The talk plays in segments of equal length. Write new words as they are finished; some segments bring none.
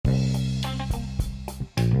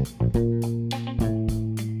Hey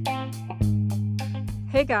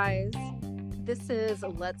guys, this is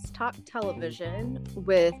Let's Talk Television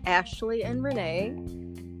with Ashley and Renee.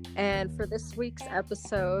 And for this week's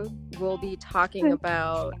episode, we'll be talking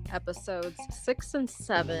about episodes 6 and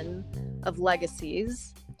 7 of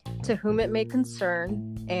Legacies, To Whom It May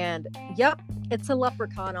Concern. And yep, it's a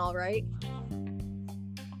leprechaun, all right.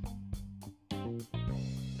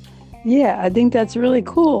 Yeah, I think that's really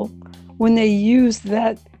cool when they use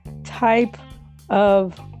that type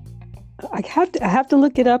of. I have to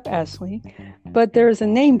look it up, Ashley, but there's a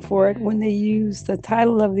name for it when they use the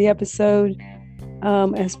title of the episode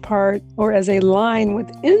as part or as a line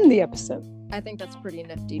within the episode. I think that's pretty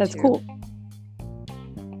nifty. That's too. Cool.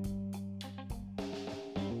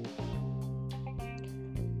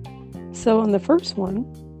 So on the first one,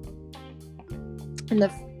 in the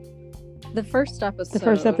first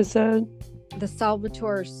episode, the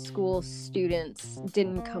Salvatore school students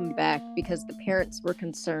didn't come back because the parents were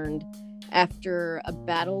concerned after a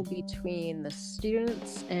battle between the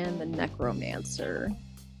students and the necromancer.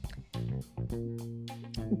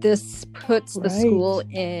 This puts the school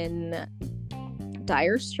in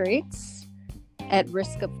dire straits, at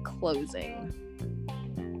risk of closing.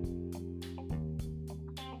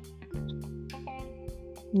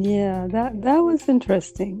 Yeah, that was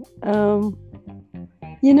interesting.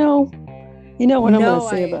 You know what I'm going to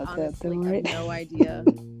say about that, though, right? I have no idea.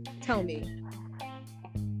 Tell me.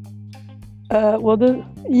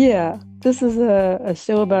 This is a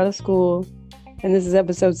show about a school, and this is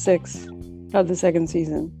episode 6 of the second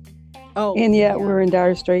season. Oh, and yeah, we're in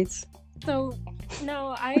dire straits. So,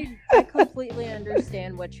 no, I completely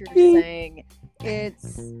understand what you're saying.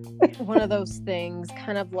 It's one of those things,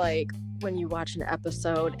 kind of like when you watch an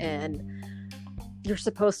episode and you're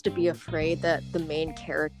supposed to be afraid that the main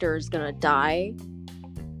character is gonna die,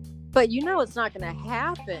 but you know it's not gonna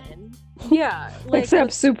happen. Yeah, like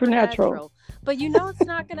except Supernatural. But you know it's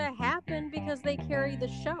not gonna happen because they carry the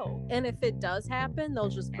show, and if it does happen, they'll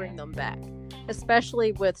just bring them back.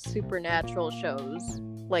 Especially with Supernatural shows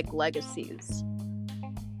like Legacies.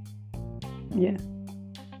 Yeah,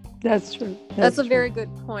 that's true. That's a very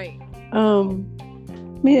good point.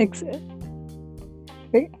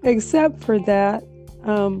 Except for that,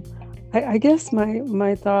 I guess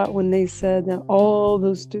my thought when they said that all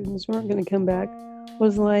those students weren't going to come back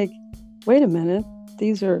was like, wait a minute,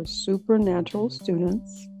 these are supernatural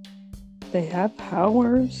students. They have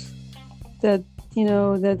powers that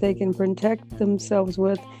they can protect themselves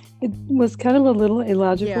with. It was kind of a little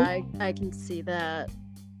illogical. Yeah, I can see that.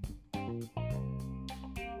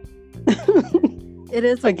 It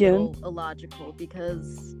is little illogical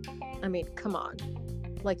because, I mean, come on.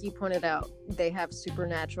 Like you pointed out, they have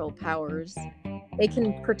supernatural powers. They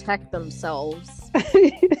can protect themselves.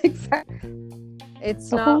 Exactly.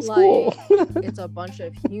 It's not like it's a bunch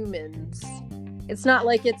of humans. It's not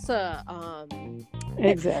like it's a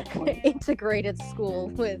integrated school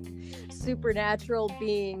with supernatural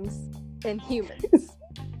beings and humans.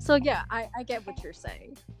 So yeah, I get what you're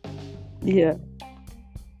saying. Yeah.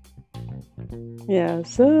 Yeah,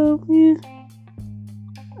 so, yeah.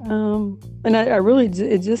 And I really,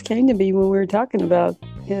 it just came to me when we were talking about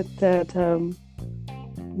it that,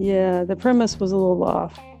 the premise was a little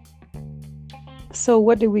off. So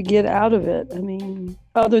what did we get out of it? I mean,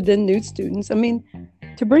 other than new students, I mean,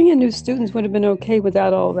 to bring in new students would have been okay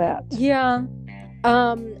without all that. Yeah.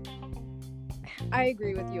 I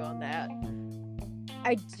agree with you on that.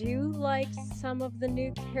 I do like some of the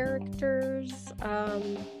new characters.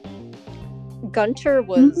 Gunter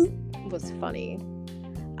was funny.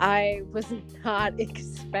 I was not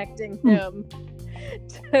expecting him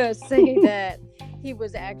to say that he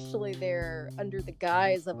was actually there under the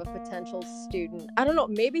guise of a potential student. I don't know,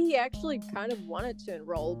 maybe he actually kind of wanted to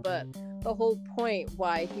enroll, but the whole point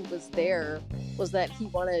why he was there was that he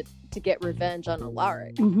wanted to get revenge on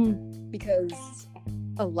Alaric. Because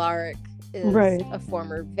Alaric is a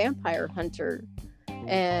former vampire hunter,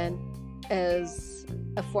 and as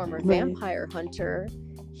a former vampire hunter,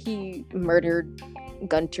 he murdered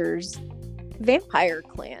Gunter's vampire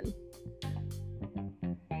clan.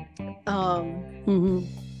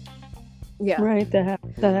 Yeah. Right, that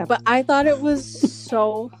happened. But I thought it was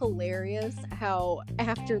so hilarious how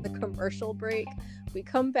after the commercial break, we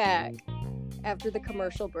come back after the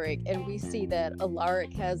commercial break and we see that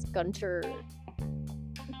Alaric has Gunter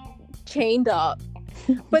chained up,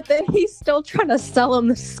 but then he's still trying to sell him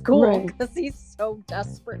the school because he's so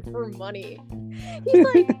desperate for money. He's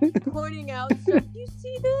like pointing out stuff. You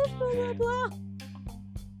see this? Blah, blah, blah.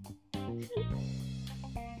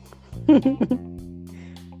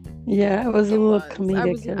 Yeah, it was a little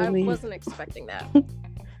comedic. I wasn't expecting that.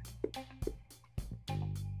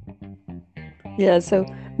 Yeah, so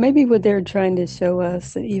maybe what they're trying to show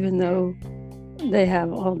us, that even though they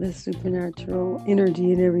have all this supernatural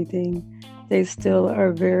energy and everything, they still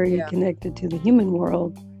are very Yeah. connected to the human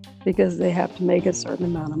world because they have to make a certain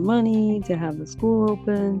amount of money to have the school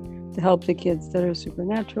open, to help the kids that are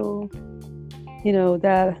supernatural.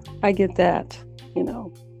 That I get that, you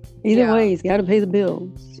know. Either Yeah. way, he's got to pay the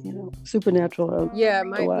bills, supernatural or Yeah, it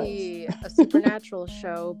might otherwise. be a supernatural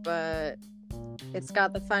show, but it's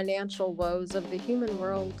got the financial woes of the human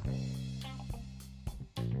world.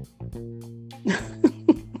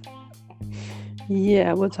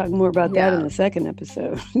 Yeah, we'll talk more about that in Yeah. the second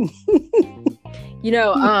episode.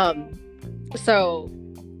 So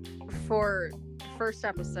for first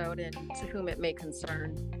episode and To Whom It May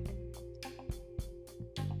Concern,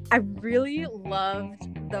 I really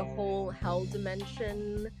loved the whole hell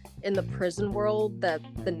dimension in the prison world that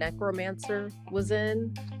the necromancer was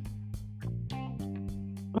in.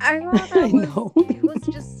 I thought I know. it was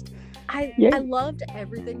just, I Yeah. loved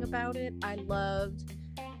everything about it. I loved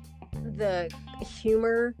the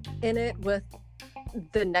humor in it with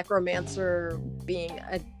the necromancer being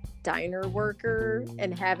a diner worker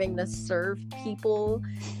and having to serve people.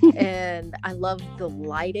 And I loved the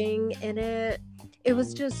lighting in it. It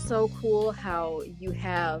was just so cool how you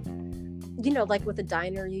have, like with a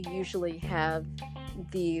diner, you usually have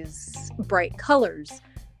these bright colors,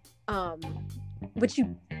 which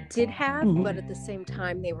you did have, Mhm. but at the same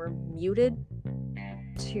time they were muted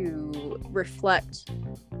to reflect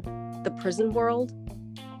the prison world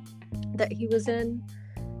that he was in.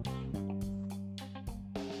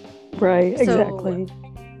 Right, So exactly.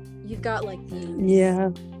 you've got like these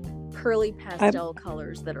Yeah. pearly pastel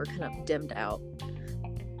colors that are kind of dimmed out.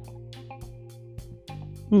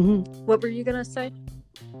 What were you gonna say?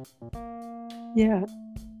 Yeah.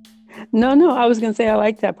 No, I was going to say I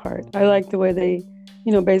like that part. I like the way they,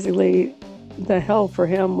 basically the hell for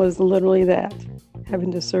him was literally that,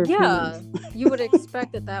 having to serve humans. You would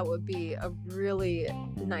expect that would be a really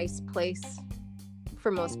nice place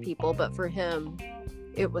for most people, but for him,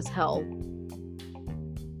 it was hell.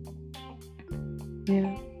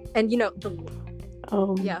 Yeah. And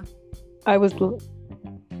yeah. I was...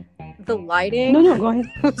 The lighting No, go ahead.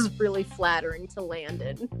 was really flattering to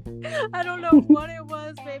Landon. I don't know what it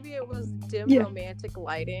was. Maybe it was dim romantic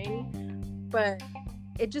lighting, but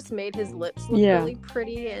it just made his lips look really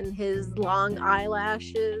pretty and his long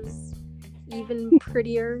eyelashes even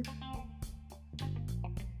prettier.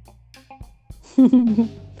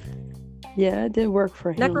 Yeah, it did work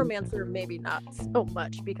for him. Necromancer, maybe not so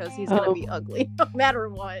much because he's going to be ugly no matter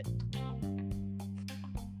what.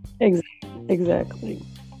 Exactly.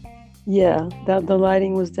 Yeah, the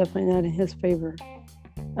lighting was definitely not in his favor.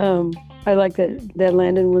 I like that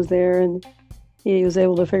Landon was there and he was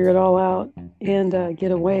able to figure it all out and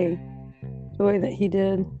get away the way that he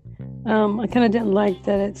did. I kind of didn't like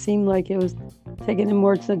that it seemed like it was taking him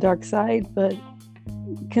more to the dark side, but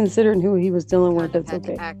considering who he was dealing with, that's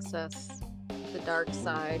okay. To access the dark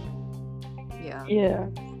side. Yeah. Yeah.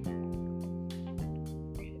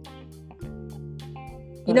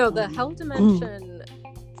 The hell dimension...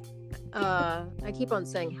 I keep on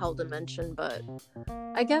saying hell dimension, but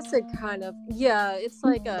I guess it kind of, it's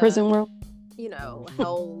like a prison world,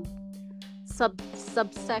 hell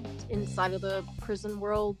subsect inside of the prison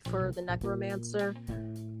world for the necromancer.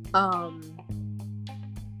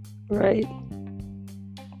 Right.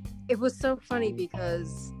 It was so funny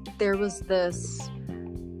because there was this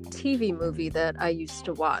TV movie that I used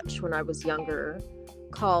to watch when I was younger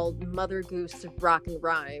called Mother Goose Rock and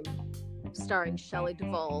Rhyme, starring Shelley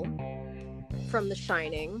Duvall from The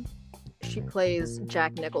Shining. She plays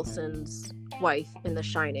Jack Nicholson's wife in The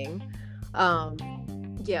Shining.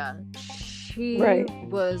 She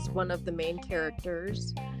was one of the main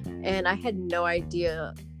characters, and I had no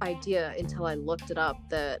idea until I looked it up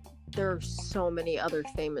that there are so many other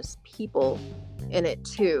famous people in it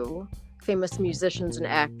too. Famous musicians and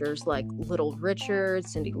actors like Little Richard,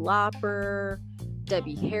 Cyndi Lauper,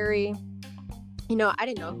 Debbie Harry. I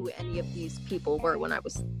didn't know who any of these people were when I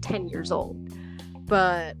was 10 years old,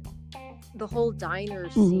 but the whole diner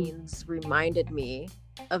scenes reminded me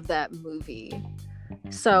of that movie.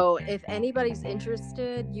 So if anybody's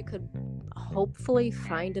interested, you could hopefully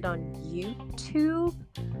find it on YouTube.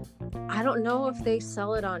 I don't know if they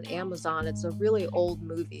sell it on Amazon. It's a really old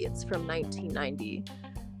movie. It's from 1990,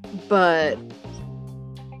 but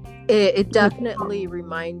it definitely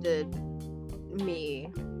reminded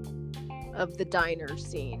me of the diner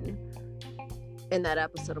scene in that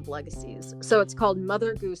episode of Legacies. So it's called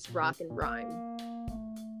Mother Goose Rock and Rhyme.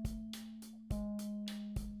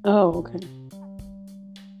 Oh, okay.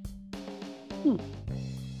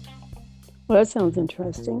 Well, that sounds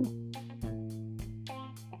interesting.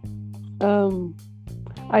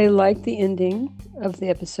 I like the ending of the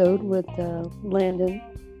episode with Landon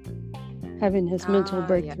having his mental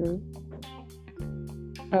breakthrough.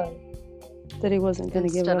 That he wasn't going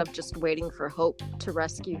to give up. Instead of just waiting for Hope to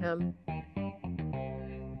rescue him.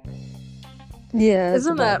 Yeah.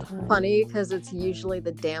 Isn't that funny? Because it's usually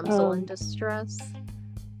the damsel in distress.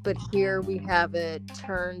 But here we have it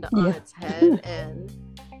turned on its head, and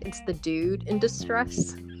it's the dude in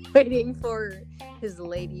distress waiting for his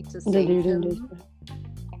lady to save him.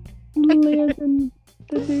 Landon,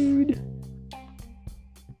 the dude.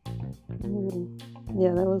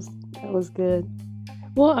 Yeah, that was good.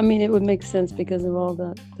 Well, I mean, it would make sense because of all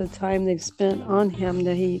the time they've spent on him,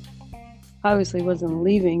 that he obviously wasn't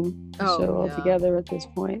leaving the show altogether at this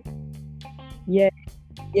point.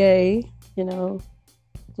 Yay, you know,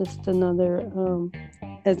 just another,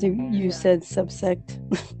 as you said, subsect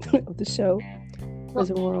of the show,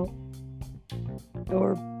 prison world,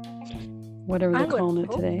 or whatever they're calling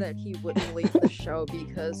it today. I would hope that he wouldn't leave the show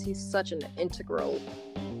because he's such an integral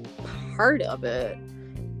part of it.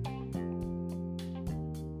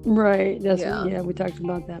 Right. That's we talked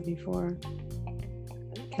about that before.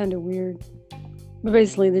 Kind of weird. But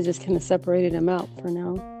basically they just kind of separated him out for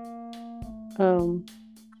now.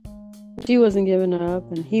 She wasn't giving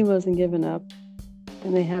up and he wasn't giving up.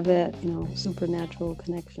 And they have that, supernatural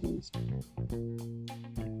connections.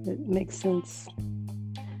 It makes sense.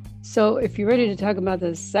 So if you're ready to talk about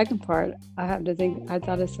the second part, I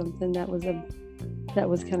thought of something that was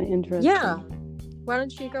kind of interesting. Yeah. Why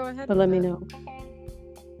don't you go ahead? But let me know.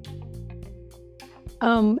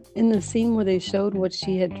 In the scene where they showed what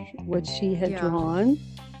she had drawn,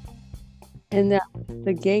 and that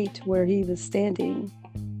the gate where he was standing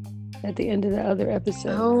at the end of the other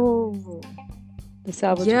episode. Oh, the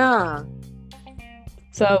salvage. Yeah.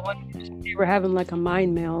 So when they were having like a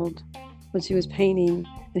mind meld when she was painting,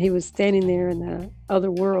 and he was standing there in the other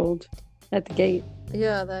world at the gate.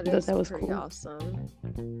 Yeah, that was pretty cool. Awesome.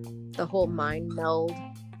 The whole mind meld.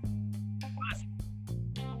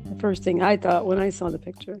 The first thing I thought when I saw the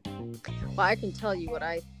picture. Well, I can tell you what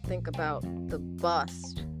I think about the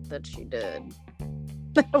bust that she did.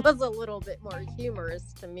 That was a little bit more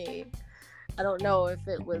humorous to me. I don't know if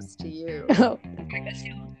it was to you. Oh, I guess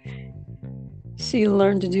she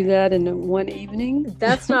learned to do that in one evening.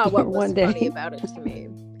 That's not what was funny about it to me.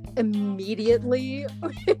 Immediately,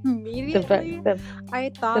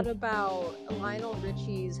 I thought about Lionel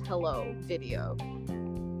Richie's Hello video.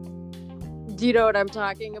 Do you know what I'm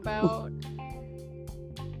talking about?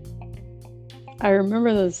 I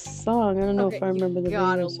remember the song. I don't know if I remember the video. You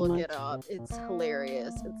gotta look it up. It's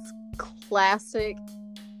hilarious. It's classic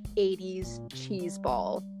 80s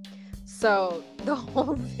cheeseball. So the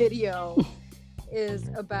whole video is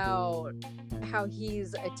about how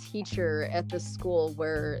he's a teacher at the school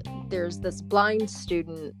where there's this blind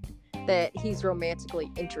student that he's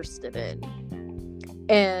romantically interested in.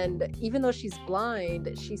 And even though she's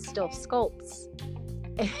blind, she still sculpts.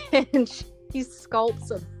 And he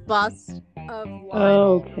sculpts a bust of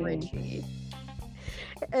Lionel Richie.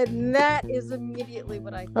 And that is immediately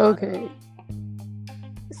what I thought of.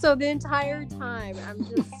 So the entire time,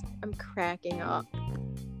 I'm cracking up.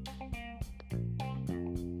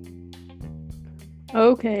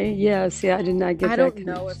 Okay, yeah, see, I did not get that connection.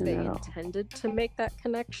 I don't know if they intended to make that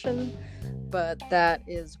connection, but that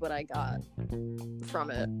is what I got from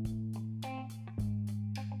it.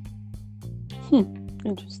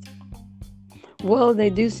 Interesting. Well, they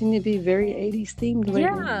do seem to be very 80s themed lately.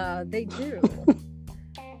 Yeah, they do.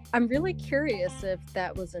 I'm really curious if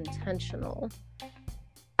that was intentional.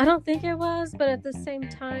 I don't think it was, but at the same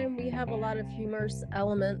time, we have a lot of humorous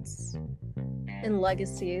elements in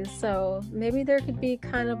Legacies, so maybe there could be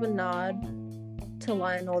kind of a nod to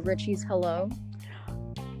Lionel Richie's Hello.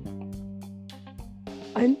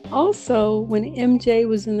 And also, when MJ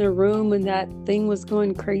was in the room and that thing was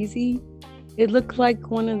going crazy, it looked like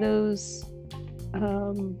one of those,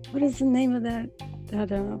 what is the name of that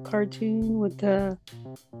cartoon with that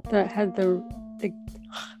had the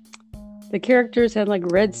characters had like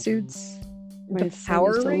red suits. The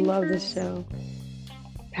Power Rangers? Love this show.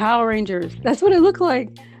 Power Rangers. That's what it looked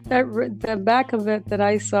like. The back of it that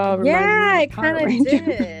I saw. Yeah, I kind of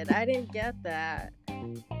did. I didn't get that.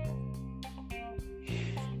 And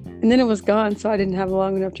then it was gone, so I didn't have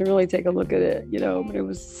long enough to really take a look at it. But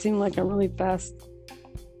it seemed like a really fast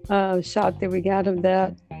shot that we got of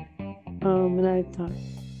that. And I thought,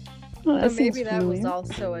 that maybe that was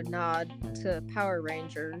also a nod to Power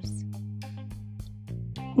Rangers.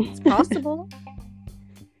 It's possible.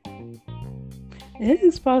 It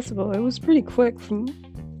is possible. It was pretty quick from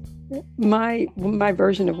my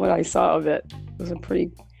version of what I saw of it was a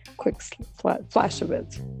pretty quick flash of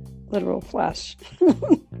it, literal flash.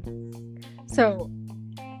 So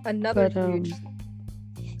another huge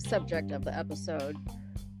subject of the episode,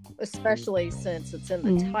 especially since it's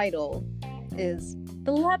in the title, is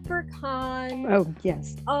the leprechaun. Oh,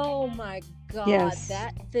 yes. Oh my God. Yes.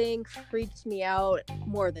 That thing freaked me out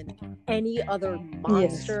more than any other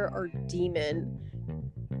monster or demon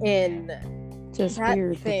in just that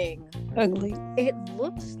weird thing. Ugly. It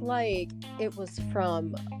looks like it was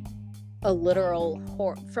from a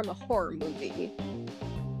horror movie.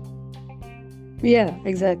 Yeah,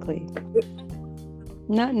 exactly.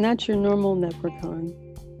 Not your normal leprechaun.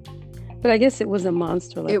 But I guess it was a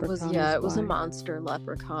monster leprechaun. It was a monster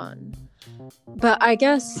leprechaun. But I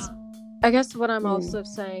guess what I'm also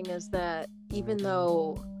saying is that even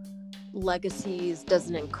though Legacies does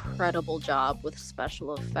an incredible job with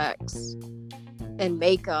special effects and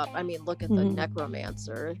makeup, I mean, look at the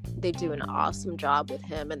necromancer. They do an awesome job with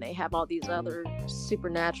him, and they have all these other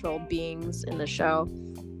supernatural beings in the show.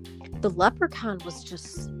 The leprechaun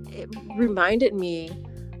it reminded me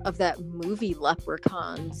of that movie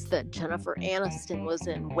Leprechauns that Jennifer Aniston was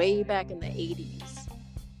in way back in the 80s.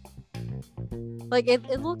 Like it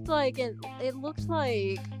looked like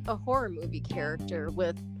a horror movie character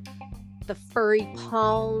with the furry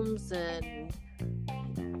palms and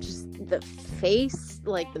just the face,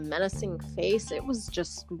 like the menacing face. It was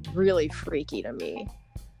just really freaky to me.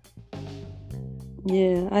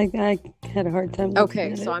 Yeah, I had a hard time.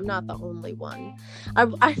 Okay, so I'm not the only one.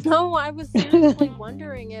 I know I was seriously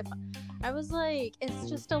wondering if I was like, it's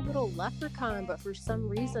just a little leprechaun, but for some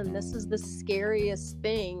reason this is the scariest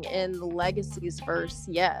thing in the Legacies verse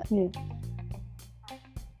yet.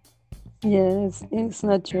 Yeah, it's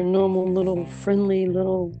not your normal little friendly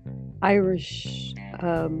little Irish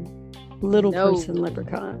person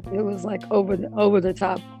leprechaun. It was like over the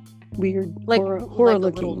top, weird, like horror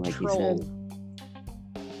looking, like troll. You said.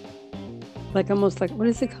 Like almost like, what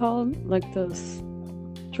is it called? Like those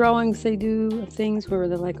drawings they do of things where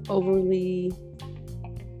they're like overly,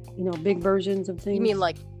 big versions of things. You mean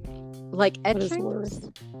like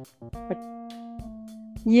etchings?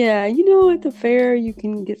 Yeah, at the fair you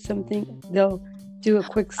can get something. They'll do a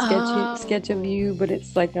quick sketch of you, but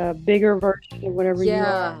it's like a bigger version of whatever you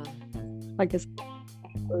are. Like a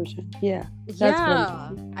version. Yeah. That's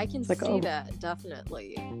I can see that,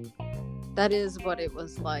 definitely. That is what it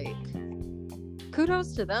was like.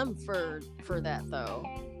 Kudos to them for that, though.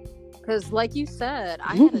 Because, like you said,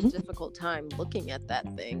 I had a difficult time looking at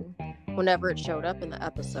that thing whenever it showed up in the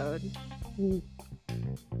episode.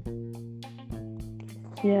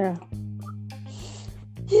 Yeah.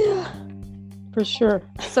 Yeah. For sure.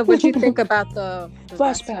 So what'd you think about the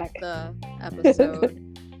flashback of the episode?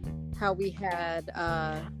 How we had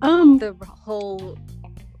the whole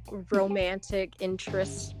romantic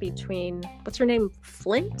interest between, what's her name,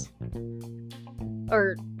 Flint?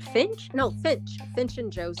 Or Finch? No, Finch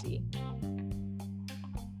and Josie.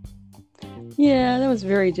 Yeah, that was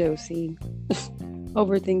very Josie.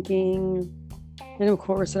 Overthinking. And of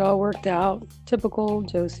course, it all worked out. Typical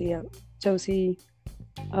Josie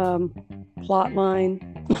plot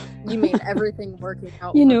line. You mean everything working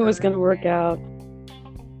out? You knew it was going to work out.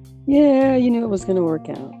 Yeah, you knew it was going to work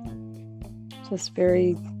out. Just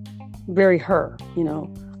very, very her,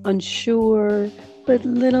 unsure, but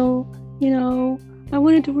little, I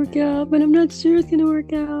want it to work out, but I'm not sure it's going to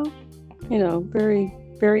work out. Very,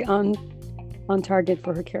 very on target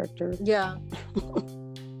for her character. Yeah.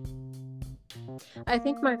 I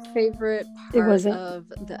think my favorite part of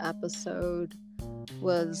the episode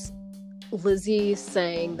was Lizzie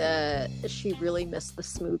saying that she really missed the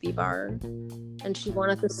smoothie bar and she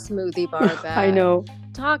wanted the smoothie bar back. I know.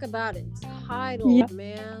 Talk about entitled,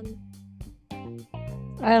 man.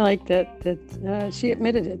 I like that she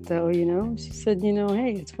admitted it, though, She said,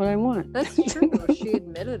 hey, it's what I want. That's true. She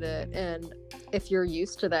admitted it. And if you're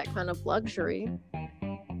used to that kind of luxury,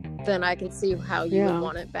 then I can see how you would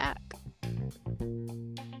want it back.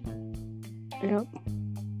 Yep.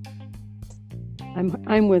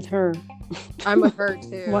 I'm with her. I'm with her,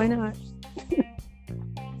 too. Why not?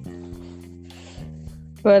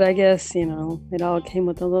 But I guess, it all came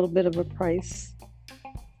with a little bit of a price.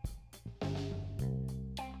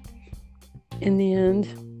 In the end,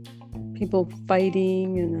 people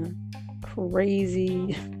fighting and a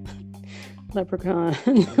crazy leprechaun.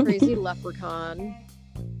 Crazy leprechaun.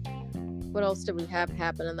 What else did we have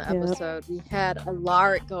happen in the episode? We had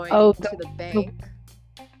Alaric going to the bank.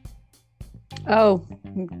 Oh,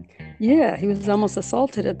 yeah. He was almost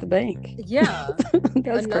assaulted at the bank. Yeah.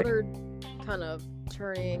 Another kind of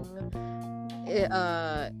turning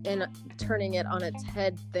in turning it on its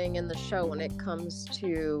head thing in the show when it comes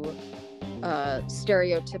to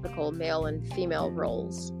stereotypical male and female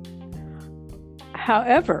roles.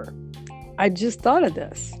 However, I just thought of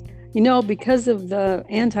this. Because of the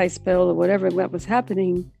anti-spell or whatever that was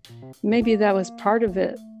happening, maybe that was part of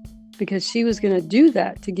it, because she was going to do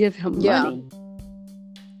that to give him money.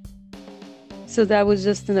 So that was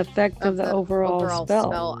just an effect of the overall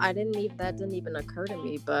spell. That didn't even occur to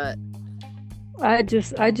me, but I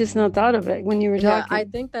just not thought of it when you were talking. I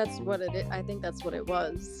think that's what it is. I think that's what it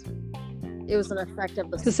was. It was an effect of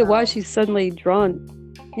the spell. So why she's suddenly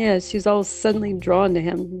drawn? Yeah, she's all suddenly drawn to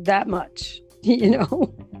him that much.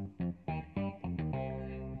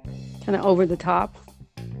 Kind of over the top.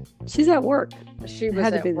 She's at work. She was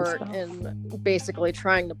at work and basically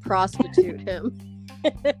trying to prostitute him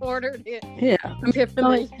in order to give him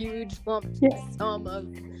a huge lump sum of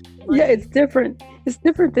money. Yeah, it's different. It's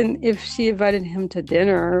different than if she invited him to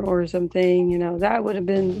dinner or something. That would have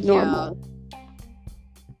been normal.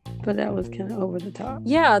 But that was kind of over the top.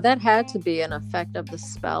 Yeah, that had to be an effect of the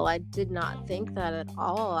spell. I did not think that at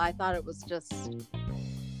all. I thought it was just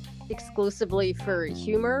exclusively for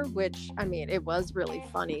humor, which, it was really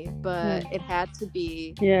funny, but it had to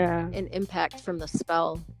be an impact from the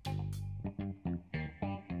spell.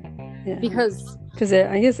 Yeah. Because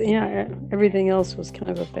I guess, everything else was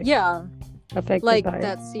kind of affected. Yeah. Affected like by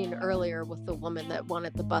that scene earlier with the woman that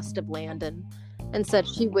wanted the bust of Landon and said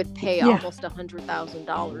she would pay almost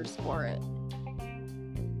 $100,000 for it.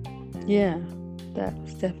 Yeah, that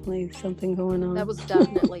was definitely something going on. That was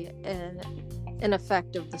definitely an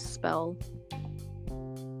effect of the spell.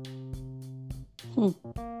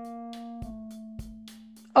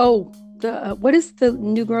 Oh, what is the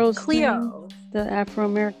new girl's Cleo name? The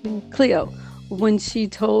Afro-American Cleo. When she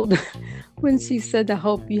said to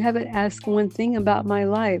Hope, "You haven't asked one thing about my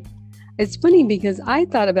life." It's funny because I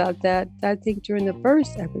thought about that, I think, during the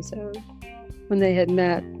first episode when they had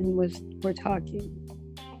met and were talking.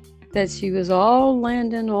 That she was all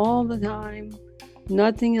Landon all the time.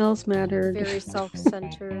 Nothing else mattered. Very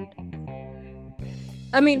self-centered.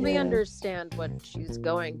 We understand what she's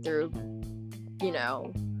going through,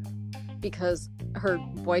 because her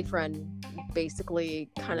boyfriend basically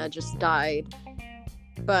kind of just died.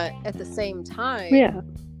 But at the same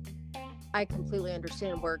time, I completely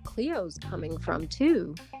understand where Cleo's coming from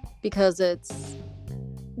too, because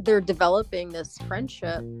they're developing this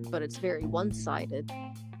friendship, but it's very one-sided.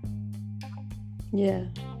 Yeah,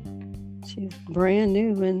 she's brand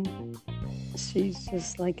new and she's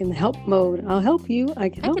just like in help mode. I'll help you. I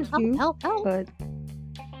can help you. Help. But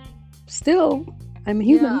still, I'm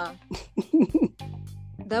human. Yeah.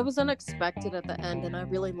 That was unexpected at the end, and I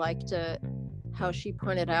really liked it. How she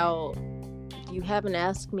pointed out, "You haven't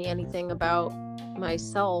asked me anything about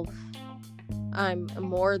myself. I'm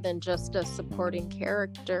more than just a supporting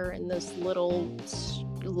character in this little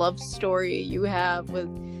love story you have with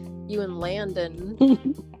you and Landon."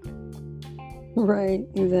 Right,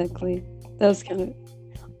 exactly. That was kind of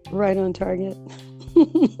right on target.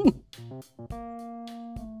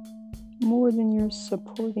 More than your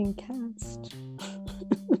supporting cast.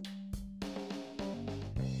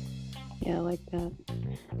 Yeah, I like that.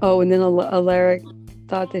 Oh, and then Alaric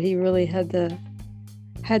thought that he really had the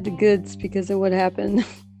goods because of what happened.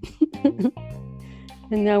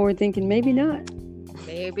 And now we're thinking maybe not.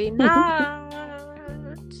 Maybe not.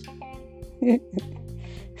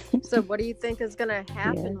 So what do you think is going to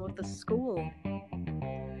happen with the school?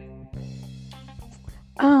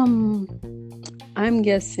 I'm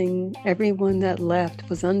guessing everyone that left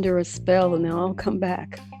was under a spell and they'll all come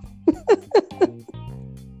back.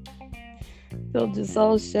 They'll just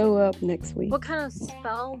all show up next week. What kind of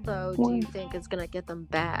spell, though, do you think is going to get them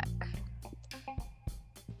back?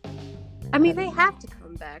 They have to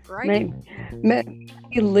come back, right? Maybe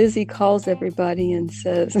Lizzie calls everybody and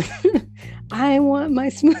says, "I want my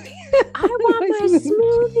smoothie. I want my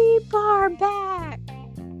smoothie bar back.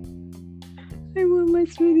 I want my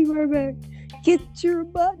smoothie bar back. Get your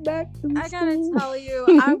butt back to the I gotta tell you,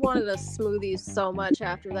 I wanted a smoothie so much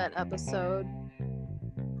after that episode.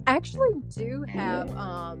 I actually do have,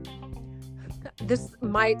 this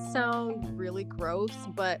might sound really gross,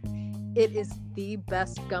 but it is the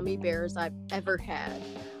best gummy bears I've ever had.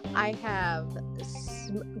 I have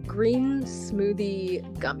green smoothie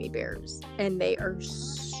gummy bears, and they are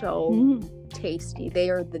so tasty. They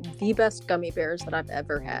are the best gummy bears that I've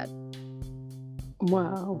ever had.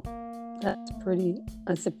 Wow. That's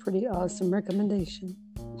a pretty awesome recommendation.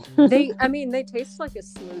 They taste like a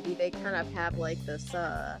smoothie. They kind of have like this,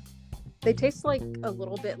 they taste like a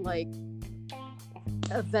little bit like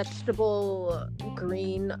a vegetable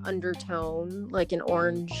green undertone, like an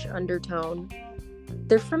orange undertone.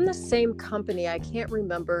 They're from the same company. I can't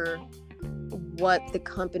remember what the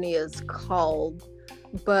company is called,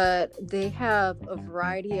 but they have a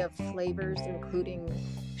variety of flavors, including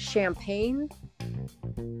champagne.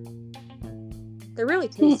 They're really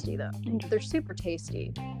tasty, though. They're super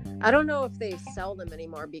tasty. I don't know if they sell them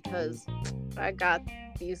anymore because I got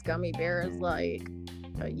these gummy bears like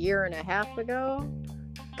a year and a half ago.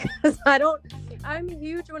 Because I'm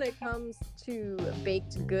huge when it comes to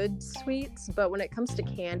baked goods sweets, but when it comes to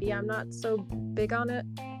candy, I'm not so big on it.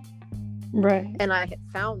 Right. And I had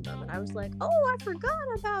found them and I was like, oh, I forgot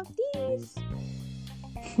about these.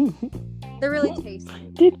 They're really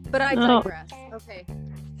tasty. But I digress. Okay.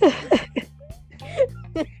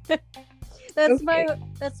 That's my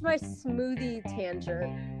smoothie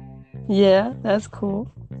tangent. Yeah, that's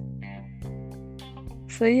cool.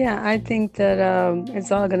 So yeah, I think that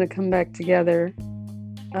it's all going to come back together.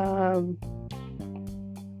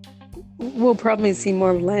 We'll probably see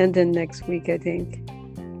more of Landon next week, I think,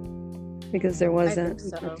 because there wasn't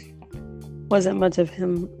much of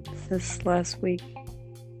him this last week.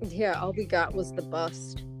 Yeah, all we got was the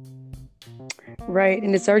bust. Right,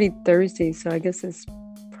 and it's already Thursday, so I guess it's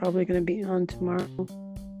probably going to be on tomorrow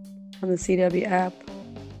on the CW app.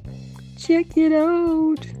 Check it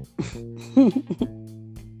out.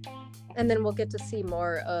 And then we'll get to see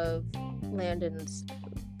more of Landon's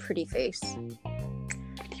pretty face.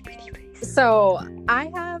 Pretty face. So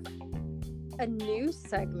I have a new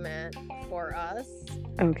segment for us.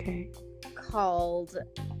 Okay. Called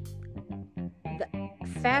the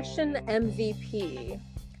Fashion MVP.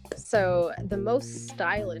 So the most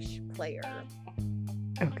stylish player.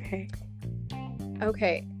 Okay.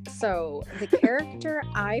 Okay, so the character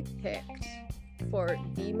I picked for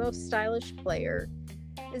the most stylish player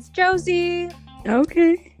is Josie.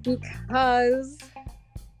 Okay. Because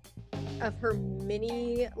of her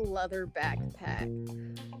mini leather backpack.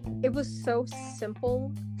 It was so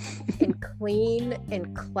simple and clean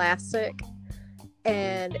and classic.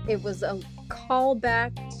 And it was a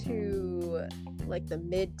callback to like the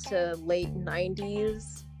mid to late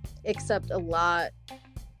 90s, except a lot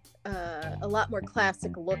more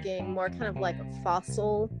classic looking, more kind of like a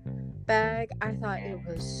fossil bag. I thought it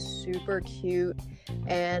was super cute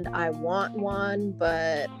and I want one,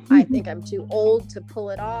 but I think I'm too old to pull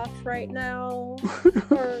it off right now.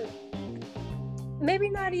 Or maybe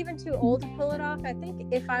not even too old to pull it off. I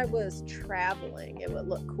think if I was traveling, it would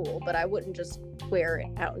look cool, but I wouldn't just wear it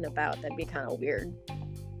out and about. That'd be kind of weird.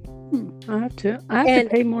 I have to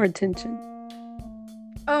pay more attention.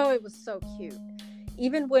 Oh, it was so cute.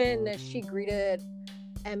 Even when she greeted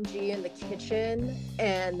MG in the kitchen,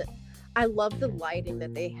 and I love the lighting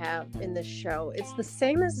that they have in this show. It's the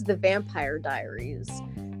same as the Vampire Diaries.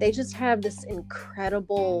 They just have this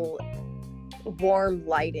incredible warm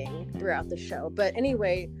lighting throughout the show. But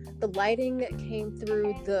anyway, the lighting came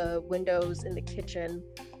through the windows in the kitchen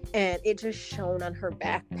and it just shone on her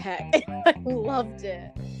backpack. I loved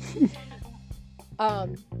it.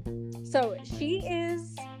 So she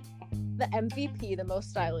is the MVP, the most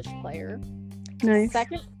stylish player. Nice.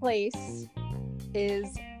 Second place is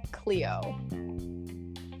Cleo.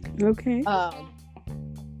 Okay.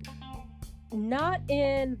 Not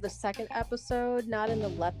in the second episode, not in the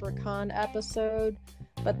Leprechaun episode,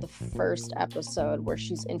 but the first episode where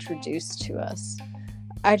she's introduced to us.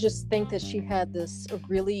 I just think that she had this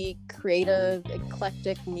really creative,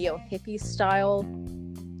 eclectic neo-hippie style.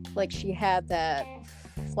 Like she had that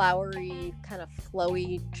flowery, kind of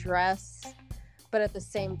flowy dress, but at the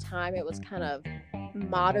same time it was kind of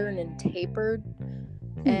modern and tapered.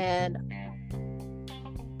 And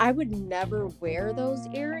I would never wear those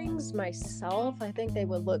earrings myself. I think they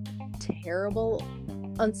would look terrible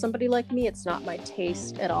on somebody like me. It's not my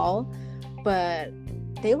taste at all, but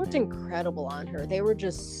they looked incredible on her. They were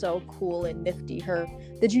just so cool and nifty.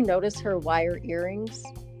 Did you notice her wire earrings?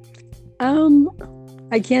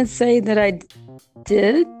 I can't say that I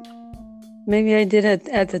did. Maybe I did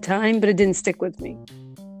at the time, but it didn't stick with me.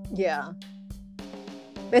 Yeah.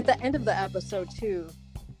 At the end of the episode too,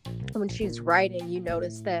 when she's writing, you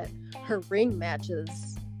notice that her ring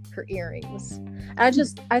matches her earrings.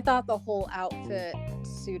 I thought the whole outfit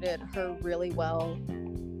suited her really well.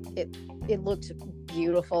 It looked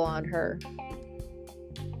beautiful on her.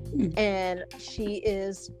 And she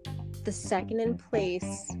is the second in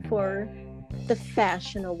place for the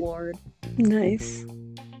fashion award. Nice.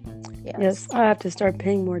 Yes, I have to start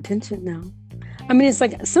paying more attention now. I mean, it's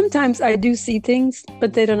like sometimes I do see things,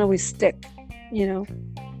 but they don't always stick, you know?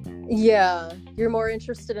 Yeah, you're more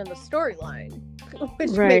interested in the storyline,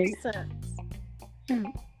 which right. makes sense.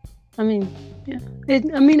 Yeah. I mean, yeah.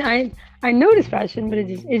 I notice fashion, but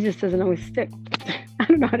it just doesn't always stick. I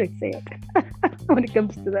don't know how to say it when it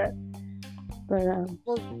comes to that. But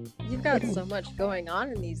well, you've got so much going on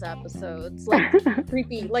in these episodes, like the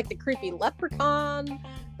creepy leprechaun,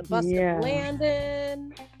 the busted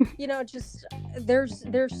Landon. Just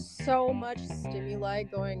there's so much stimuli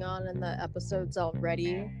going on in the episodes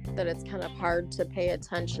already that it's kind of hard to pay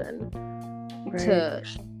attention to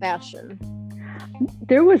fashion.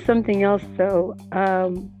 There was something else though.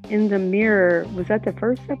 In the mirror, was that the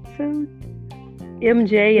first episode?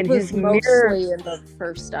 MJ and his mirror in the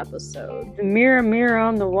first episode. The mirror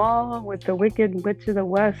on the wall with the Wicked Witch of the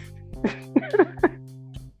West.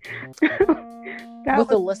 With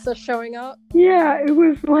Alyssa showing up? Yeah, it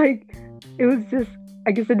was just,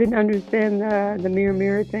 I guess I didn't understand the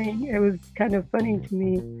mirror thing. It was kind of funny to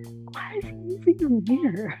me. Why is he using a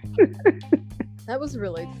mirror? That was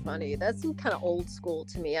really funny. That seemed kind of old school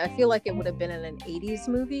to me. I feel like it would have been in an 80s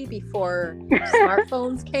movie before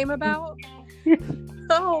smartphones came about.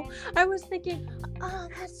 So I was thinking, oh,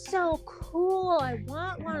 that's so cool. I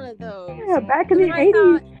want one of those. Yeah, back in the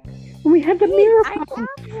 80s, when we had the mirror phone.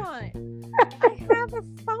 I have one. I have a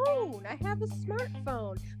phone. I have a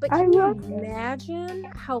smartphone. But can you imagine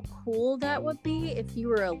how cool that would be if you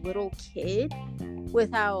were a little kid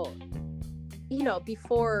without,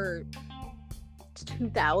 before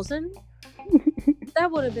 2000?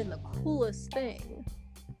 That would have been the coolest thing.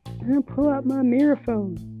 I'm going to pull out my mirror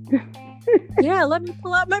phone. Yeah, let me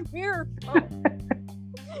pull out my mirror phone.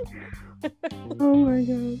 Oh my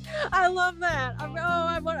god. I love that. I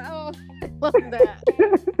love that.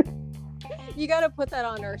 You got to put that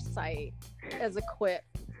on our site as a quip.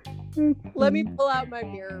 Let me pull out my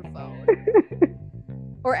mirror phone.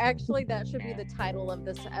 Or actually, that should be the title of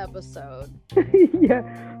this episode. Yeah.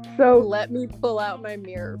 So let me pull out my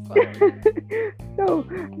mirror phone. So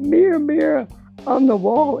mirror on the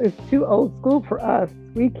wall is too old school for us.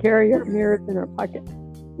 We carry our mirrors in our pocket.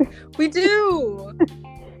 We do.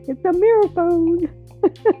 It's a mirror phone.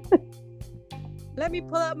 Let me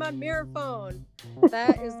pull out my mirror phone.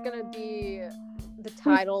 That is going to be the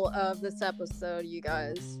title of this episode, you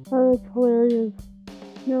guys. Oh, it's hilarious.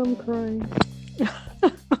 Now I'm crying.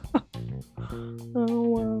 Oh,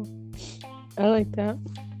 wow. I like that.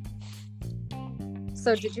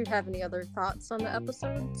 So, did you have any other thoughts on the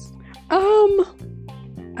episodes?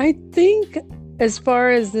 I think as far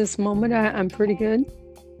as this moment, I'm pretty good.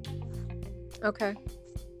 Okay.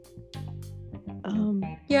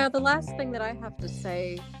 Yeah, the last thing that I have to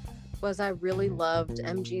say was I really loved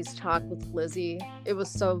MG's talk with Lizzie. It was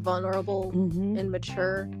so vulnerable and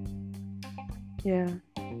mature. Yeah.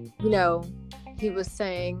 He was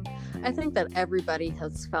saying, I think that everybody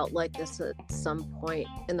has felt like this at some point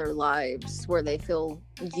in their lives where they feel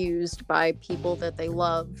used by people that they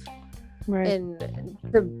love. Right. And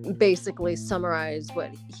to basically summarize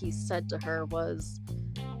what he said to her was,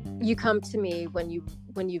 you come to me when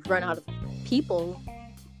you've run out of people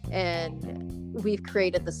and we've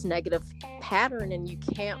created this negative pattern and you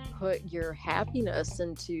can't put your happiness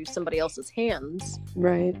into somebody else's hands.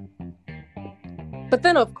 Right. But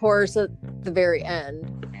then, of course, at the very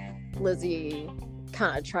end, Lizzie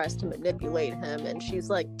kind of tries to manipulate him and she's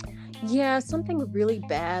like, yeah, something really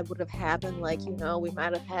bad would have happened, like, we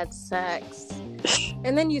might have had sex.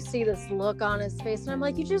 And then you see this look on his face and I'm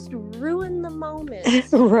like, you just ruined the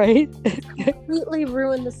moment. Right. Completely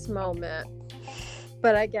ruined this moment.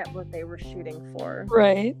 But I get what they were shooting for.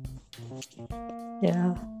 Right.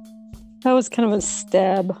 Yeah. That was kind of a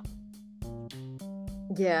stab.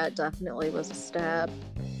 Yeah, it definitely was a stab.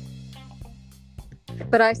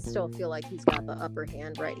 But I still feel like he's got the upper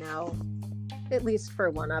hand right now. At least for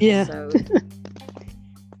one episode.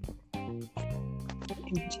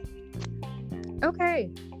 Yeah. Okay.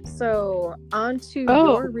 So, on to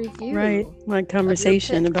your review. Right. My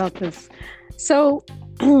conversation about this. So,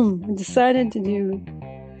 I decided to do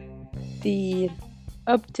the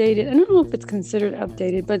updated, I don't know if it's considered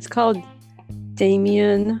updated, but it's called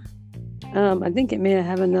Damien. I think it may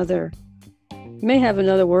have another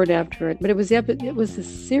word after it, but it was the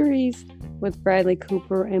series with Bradley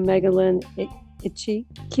Cooper and Megalyn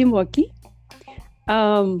Kimwaki.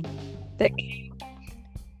 That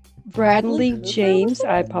Bradley James.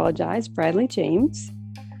 I apologize, Bradley James.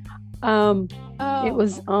 It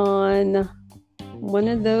was on one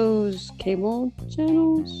of those cable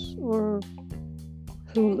channels or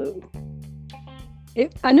Hulu.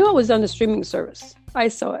 I know it was on the streaming service. I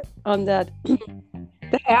saw it on that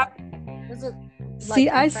the app. Was it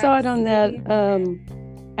I saw it on that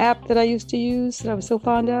app that I used to use that I was so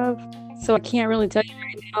fond of. So I can't really tell you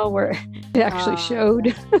right now where it actually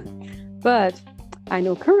showed. But I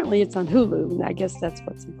know currently it's on Hulu, and I guess that's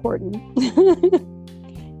what's important.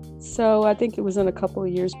 So I think it was in a couple of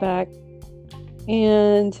years back.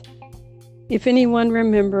 And if anyone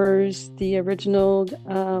remembers the original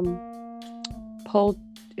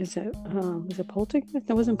was it Poltergeist? No,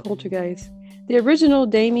 it wasn't Poltergeist. The original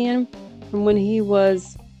Damien from when he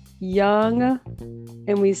was young,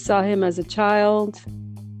 and we saw him as a child.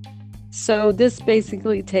 So this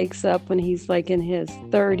basically takes up when he's like in his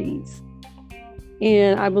 30s.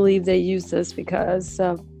 And I believe they use this because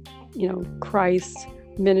Christ's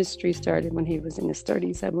ministry started when he was in his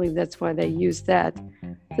 30s. I believe that's why they used that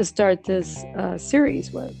to start this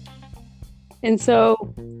series with. And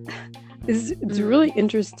so it's a really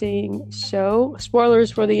interesting show.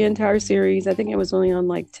 Spoilers for the entire series. I think it was only on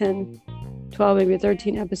like 10, 12, maybe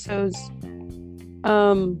 13 episodes.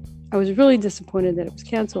 I was really disappointed that it was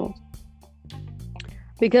canceled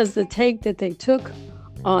because the take that they took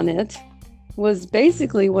on it was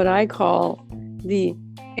basically what I call the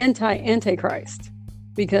antichrist,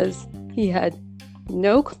 because he had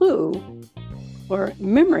no clue or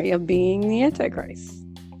memory of being the Antichrist.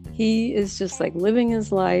 He is just like living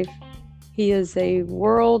his life. He is a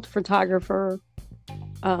world photographer.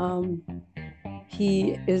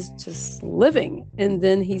 He is just living, and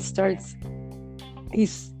then he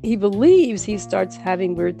believes he starts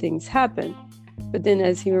having weird things happen. But then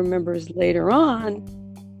as he remembers later on,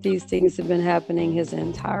 these things have been happening his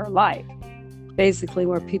entire life, basically,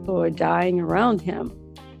 where people are dying around him,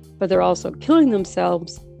 but they're also killing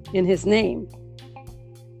themselves in his name.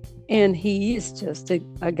 And he is just a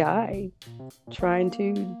guy trying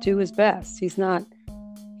to do his best. He is not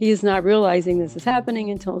realizing this is happening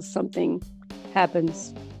until something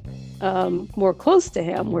happens more close to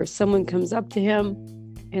him, where someone comes up to him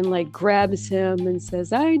and like grabs him and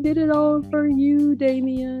says, "I did it all for you,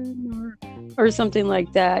 Damien," or something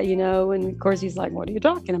like that, and of course he's like, "What are you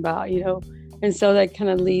talking about?" And so that kind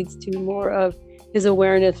of leads to more of his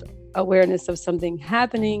awareness of something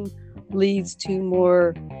happening, leads to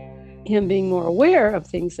more him being more aware of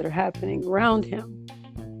things that are happening around him.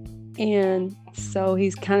 And so he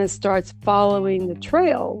kind of starts following the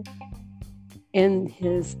trail, and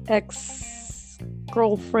his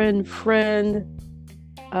ex-girlfriend friend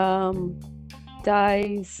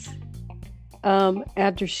dies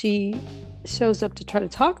after she shows up to try to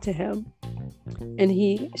talk to him, and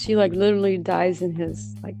she like literally dies in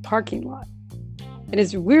his like parking lot. And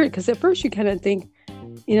it's weird because at first you kind of think,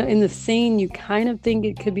 in the scene you kind of think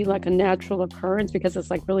it could be like a natural occurrence because it's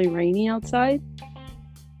like really rainy outside.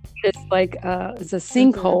 It's like it's a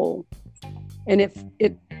sinkhole, and it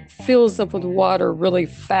fills up with water really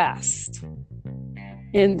fast.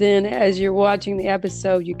 And then as you're watching the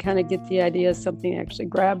episode, you kind of get the idea something actually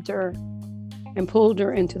grabbed her and pulled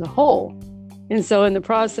her into the hole. And so in the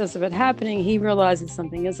process of it happening, he realizes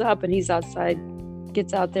something is up, and he's outside,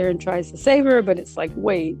 gets out there and tries to save her, but it's like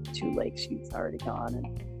way too late. She's already gone.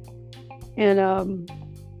 And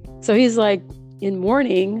so he's like in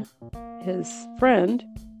mourning his friend.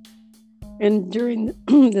 And during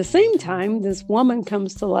the same time, this woman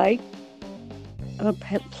comes to light,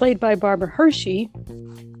 played by Barbara Hershey,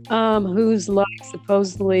 who's like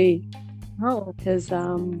supposedly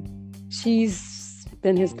she's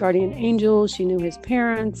been his guardian angel. She knew his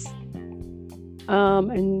parents,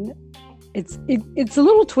 and it's a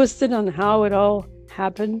little twisted on how it all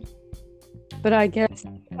happened, but I guess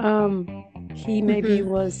he maybe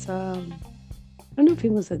was I don't know if he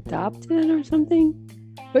was adopted or something,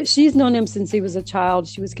 but she's known him since he was a child.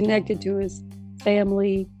 She was connected to his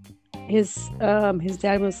family. His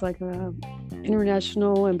dad was like a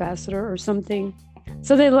international ambassador or something,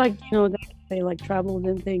 so they like they like traveled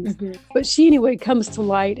and things. But she anyway comes to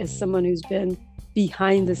light as someone who's been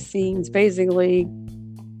behind the scenes, basically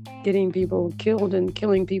getting people killed and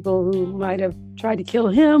killing people who might have tried to kill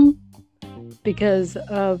him, because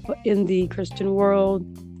of, in the Christian world,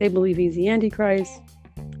 they believe he's the Antichrist.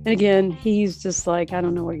 And again, he's just like, I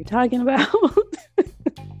don't know what you're talking about.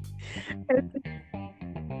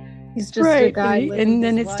 He's just a guy. And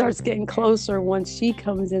then it starts getting closer once she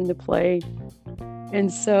comes into play.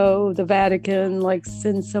 And so the Vatican like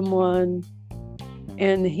sends someone,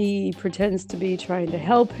 and he pretends to be trying to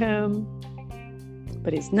help him,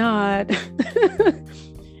 but he's not.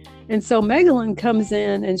 And so Megalyn comes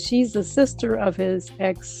in, and she's the sister of his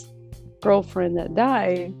ex-girlfriend that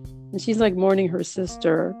died. And she's like mourning her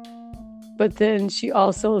sister. But then she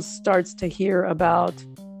also starts to hear about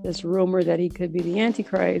this rumor that he could be the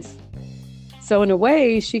Antichrist. So in a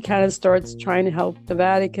way, she kind of starts trying to help the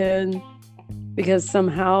Vatican, because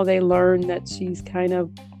somehow they learn that she's kind of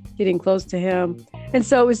getting close to him. And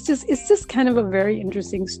so it's just kind of a very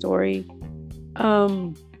interesting story.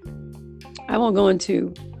 Um, I won't go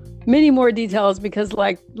into many more details because,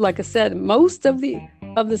 like I said, most of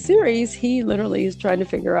the series, he literally is trying to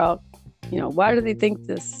figure out, why do they think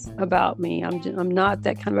this about me? I'm not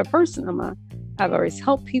that kind of a person. I've always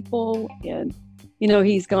helped people, and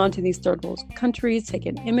he's gone to these third world countries,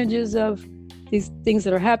 taken images of these things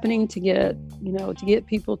that are happening to get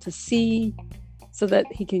people to see, so that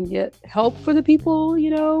he can get help for the people.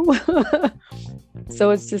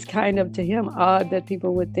 So it's just kind of, to him, odd that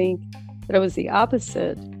people would think that it was the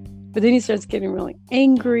opposite. But then he starts getting really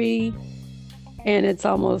angry, and it's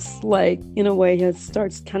almost like, in a way, he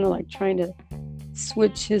starts kind of like trying to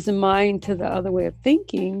switch his mind to the other way of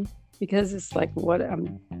thinking, because it's like, what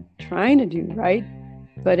I'm trying to do, right?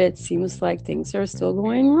 But it seems like things are still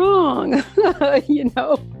going wrong.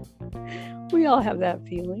 We all have that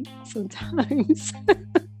feeling sometimes.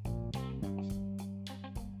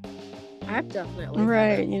 I've definitely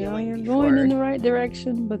right. You're going in the right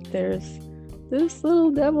direction, but there's this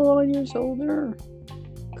little devil on your shoulder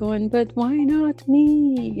going, but why not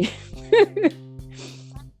me?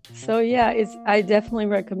 So yeah, I definitely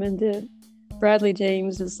recommend it. Bradley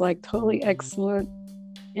James is like totally excellent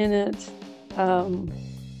in it.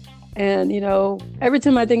 And every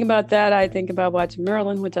time I think about that, I think about watching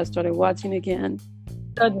Maryland, which I started watching again.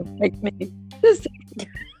 That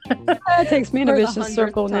takes me in a vicious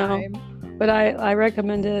circle now. But I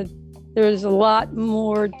recommend it. There's a lot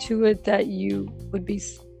more to it that you would be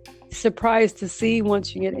surprised to see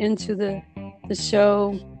once you get into the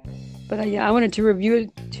show. But I wanted to review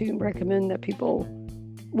it to recommend that people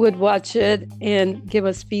would watch it and give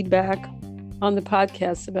us feedback on the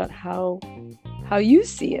podcast about how you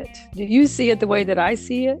see it. Do you see it the way that I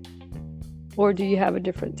see it? Or do you have a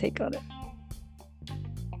different take on it?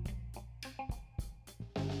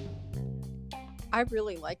 I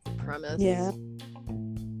really like the premise. Yeah.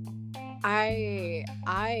 I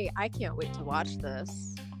can't wait to watch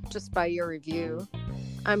this just by your review.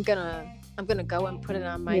 I'm gonna go and put it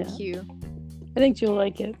on my queue. I think you'll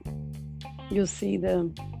like it. You'll see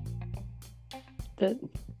that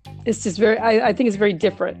it's just I think it's very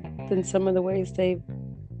different than some of the ways they've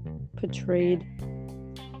portrayed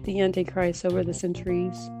the Antichrist over the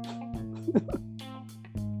centuries.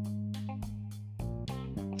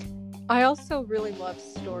 I also really love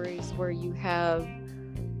stories where you have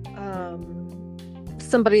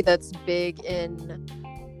somebody that's big in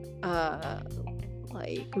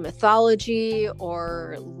like mythology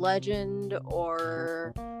or legend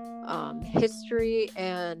or history,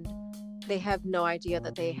 and they have no idea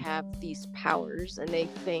that they have these powers, and they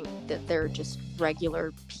think that they're just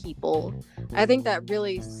regular people. I think that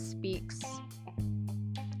really speaks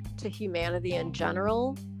to humanity in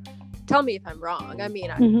general. Tell me if I'm wrong. I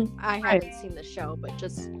mean, I haven't seen the show, but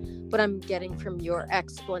just what I'm getting from your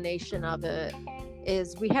explanation of it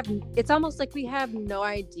is it's almost like we have no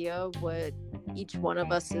idea what each one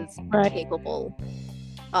of us is capable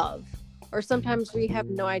of. Or sometimes we have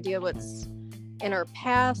no idea what's in our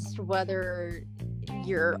past, whether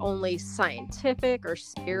you're only scientific or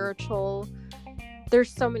spiritual. There's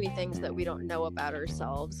so many things that we don't know about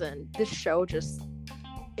ourselves, and this show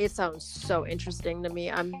it sounds so interesting to me.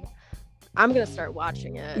 I'm gonna start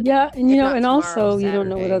watching it. Yeah, and and also you don't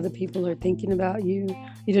know what other people are thinking about you.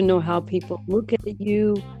 You don't know how people look at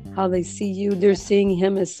you, how they see you. They're seeing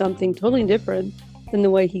him as something totally different than the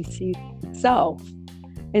way he sees himself.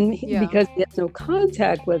 And because he has no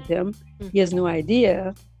contact with him, he has no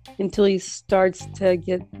idea until he starts to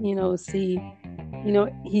get, see,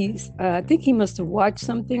 I think he must have watched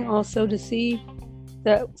something also to see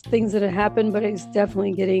that things that had happened, but he's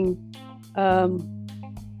definitely getting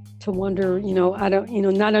to wonder,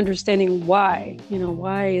 not understanding why,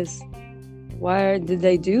 why did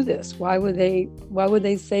they do this? Why would they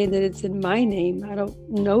say that it's in my name? I don't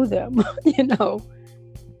know them,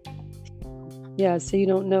 Yeah, so you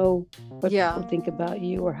don't know what people think about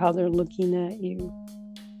you or how they're looking at you.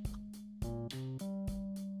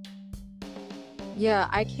 Yeah,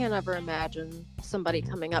 I can't ever imagine somebody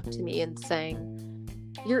coming up to me and saying,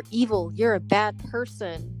 "You're evil, you're a bad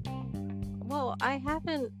person." Well, I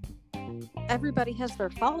haven't. Everybody has their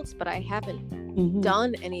faults, but I haven't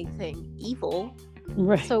done anything evil.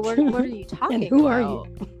 Right. So what are you talking and who about? Are you?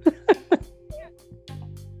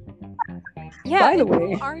 Yeah, by the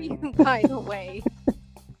way. Who are you, by the way?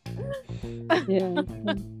 Yeah.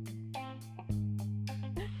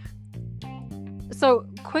 So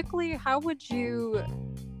quickly, how would you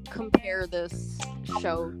compare this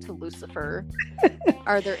show to Lucifer?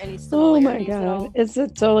 Are there any similarities? Oh my God, it's a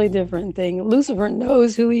totally different thing. Lucifer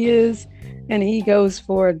knows who he is, and he goes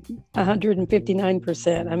for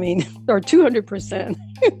 159%. I mean, or 200%.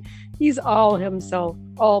 He's all himself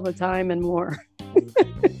all the time and more.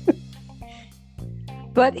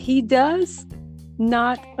 But he does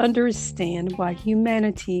not understand why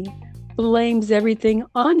humanity blames everything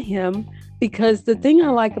on him, because the thing I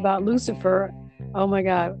like about Lucifer, oh my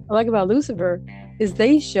God, I like about Lucifer is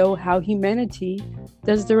they show how humanity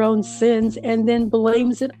does their own sins and then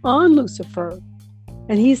blames it on Lucifer.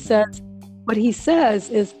 And he says, what he says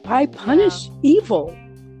is, I punish evil.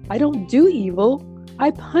 I don't do evil. I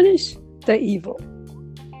punish the evil.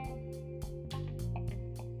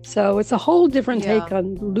 So it's a whole different take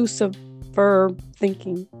on Lucifer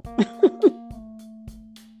thinking.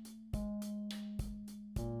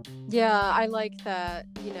 Yeah, I like that.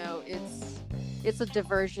 You know, it's a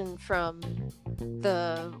diversion from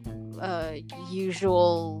the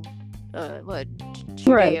usual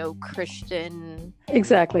Judeo-Christian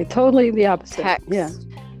exactly, totally the opposite text.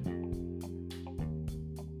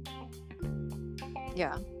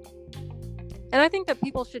 Yeah. And I think that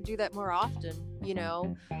people should do that more often, you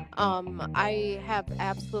know. I have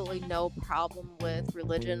absolutely no problem with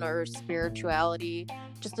religion or spirituality,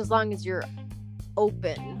 just as long as you're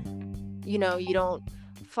open. You know, you don't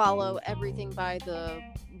follow everything by the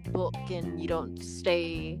book and you don't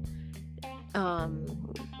stay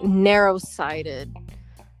narrow-sighted.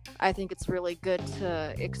 I think it's really good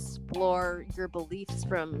to explore your beliefs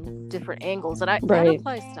from different angles, and that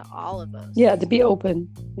applies to all of us. Yeah, to be open.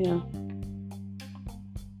 Yeah.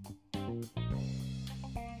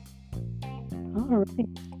 All right.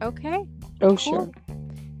 Okay. Oh, cool. Sure.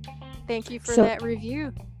 Thank you for that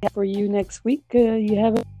review. For you next week, you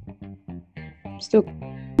have it still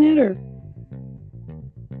it or?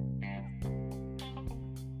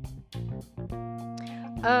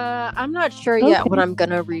 I'm not sure yet what I'm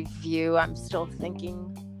gonna review. I'm still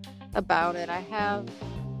thinking about it. I have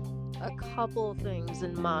a couple of things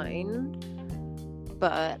in mind,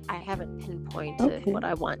 but I haven't pinpointed what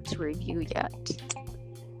I want to review yet.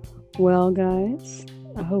 Well, guys,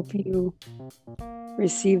 I hope you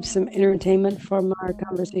received some entertainment from our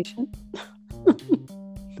conversation.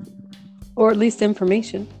 Or at least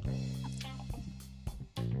information.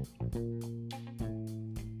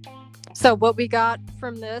 So what we got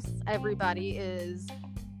from this, everybody, is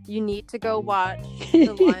you need to go watch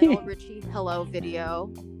the Lionel Richie Hello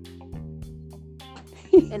video,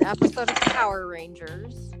 an episode of Power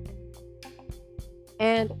Rangers,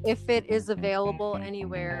 and if it is available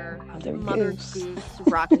anywhere, Mother Goose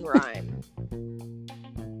Rock and Rhyme.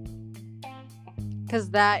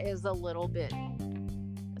 Because that is a little bit,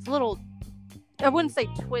 I wouldn't say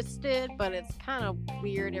twisted, but it's kind of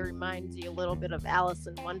weird. It reminds you a little bit of Alice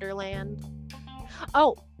in Wonderland.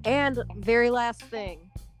 Oh, and very last thing.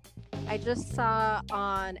 I just saw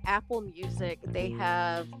on Apple Music, they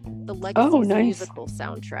have the Legacies musical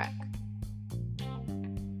soundtrack.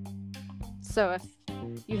 So if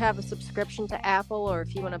you have a subscription to Apple or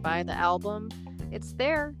if you want to buy the album, it's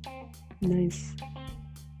there. Nice.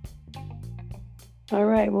 All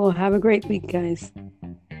right. Well, have a great week, guys.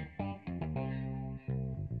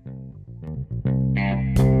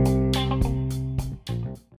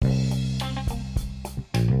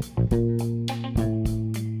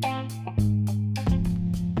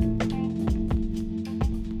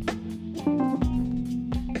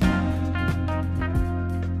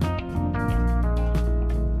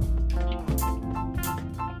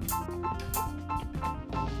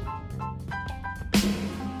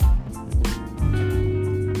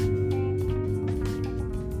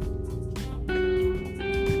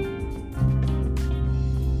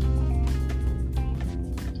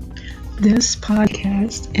 This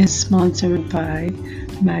podcast is sponsored by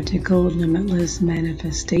Magical Limitless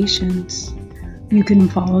Manifestations. You can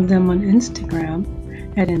follow them on Instagram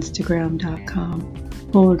at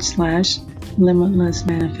instagram.com/limitless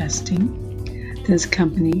manifesting. This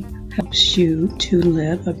company helps you to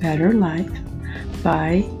live a better life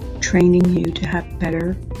by training you to have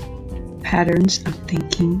better patterns of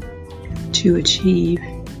thinking to achieve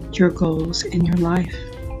your goals in your life.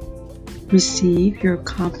 Receive your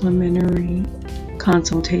complimentary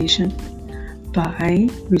consultation by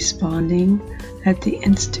responding at the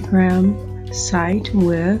Instagram site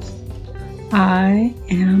with I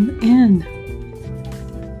am in.